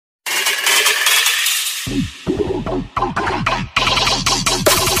Good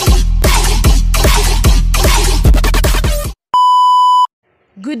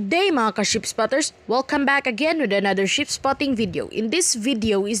day mga ka-ship spotters! Welcome back again with another ship spotting video. In this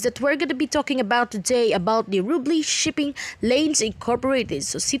video is that we're gonna be talking about today about the Roble Shipping Lanes Incorporated.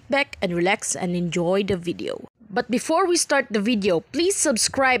 So sit back and relax and enjoy the video. But before we start the video, please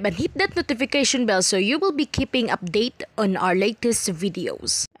subscribe and hit that notification bell so you will be keeping update on our latest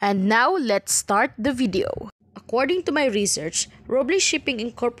videos. And now let's start the video. According to my research, Roble Shipping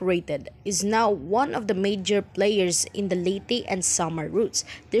Incorporated is now one of the major players in the Leyte and summer routes.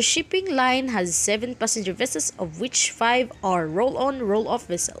 Their shipping line has 7 passenger vessels, of which 5 are roll-on, roll-off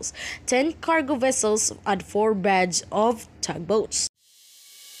vessels, 10 cargo vessels, and 4 batches of tugboats.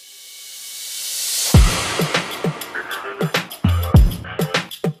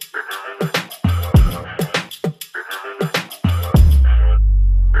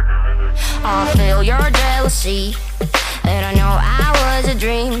 I feel your jealousy, and I know I was a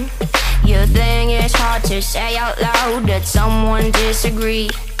dream. You think it's hard to say out loud that someone disagree.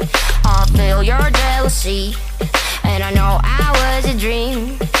 I feel your jealousy, and I know I was a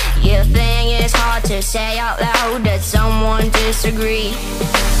dream. You think it's hard to say out loud that someone disagree.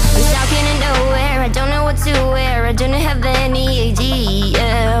 I'm stuck in nowhere, I don't know what to wear, I don't have any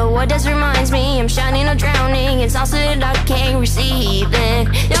idea what this reminds me. I'm shining or drowning, it's also that I can't receive it.